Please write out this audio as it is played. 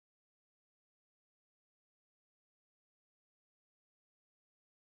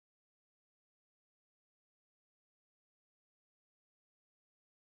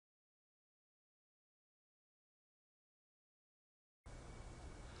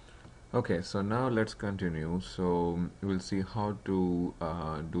Okay, so now let's continue. So we'll see how to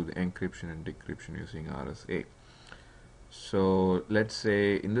do the encryption and decryption using RSA. So let's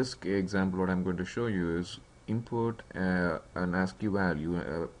say in this example, what I'm going to show you is input an ASCII value,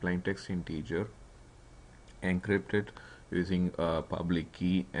 a plain text integer, encrypt it using a public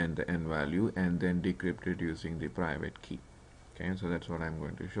key and the n value, and then decrypt it using the private key. Okay, so that's what I'm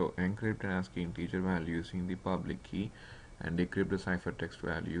going to show. Encrypt an ASCII integer value using the public key and decrypt the ciphertext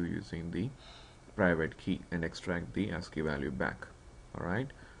value using the private key and extract the ASCII value back.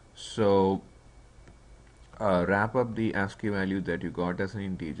 Alright, so wrap up the ASCII value that you got as an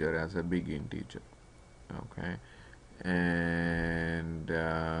integer as a big integer. Okay, and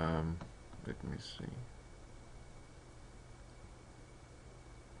let me see.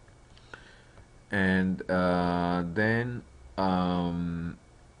 And then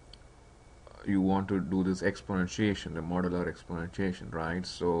you want to do this exponentiation, the modular exponentiation, right?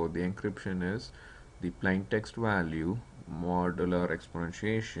 So the encryption is the plain text value modular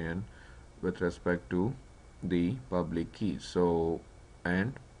exponentiation with respect to the public key. So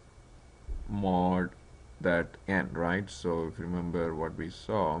and mod that n, right? So if you remember what we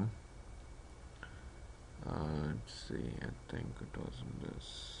saw, let's see, I think it was in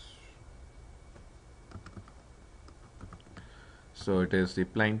this. So it is the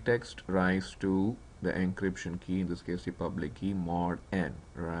plain text raised to the encryption key, in this case the public key, mod n,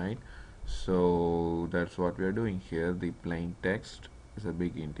 right? So that's what we are doing here. The plain text is a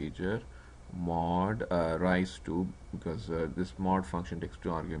big integer, mod raised to, because this mod function takes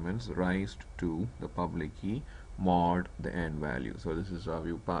two arguments, raised to the public key, mod the n value. So this is how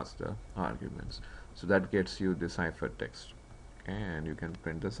you pass the arguments. So that gets you the ciphertext. Okay, and you can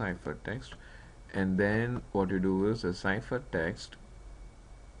print the ciphertext. And then what you do is the ciphertext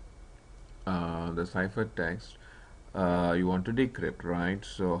you want to decrypt, right?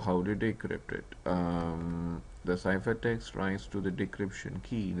 So how do you decrypt it? The ciphertext writes to the decryption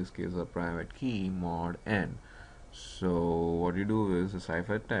key, in this case a private key, mod n. So what you do is the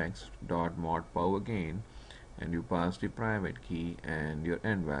ciphertext dot mod power gain, and you pass the private key and your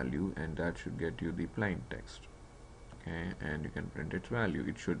n value, and that should get you the plain text. Okay, and you can print its value.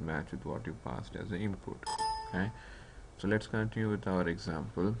 It should match with what you passed as the input. Okay, so let's continue with our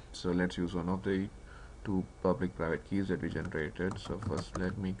example. So let's use one of the two public private keys that we generated. So first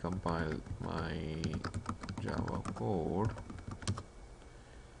let me compile my Java code,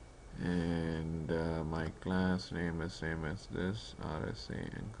 and my class name is same as this, RSA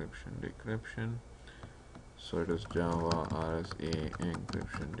Encryption Decryption. So it is Java RSA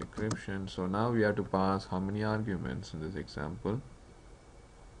Encryption Decryption. So now we have to pass how many arguments in this example?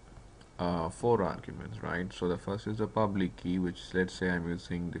 4 arguments, right? So the first is the public key, which let's say I'm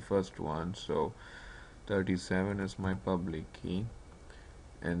using the first one. So 37 is my public key,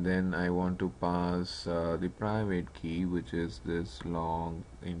 and then I want to pass the private key, which is this long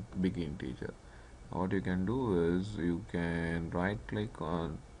big integer. What you can do is you can right click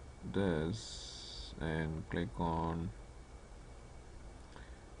on this and click on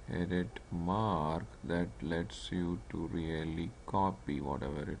edit mark, that lets you to really copy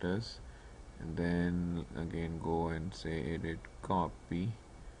whatever it is, and then again go and say edit copy,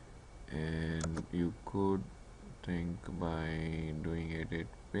 and you could think by doing edit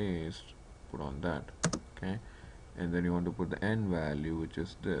paste, put on that. Okay, and then you want to put the n value, which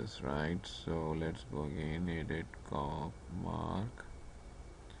is this, right? So let's go again, edit cop mark,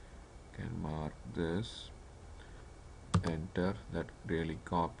 can mark this, enter, that really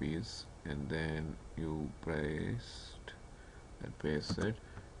copies, and then you paste it,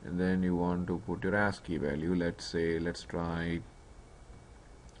 and then you want to put your ASCII value. Let's say, let's try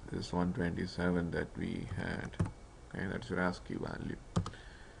this 127 that we had. Okay, that's your ASCII value.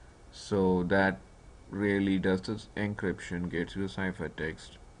 So that really does this encryption, gets you the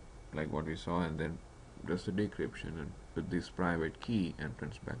ciphertext like what we saw, and then does the decryption and with this private key and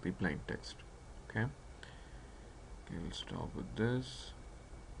prints back the plain text. Okay, we'll stop with this.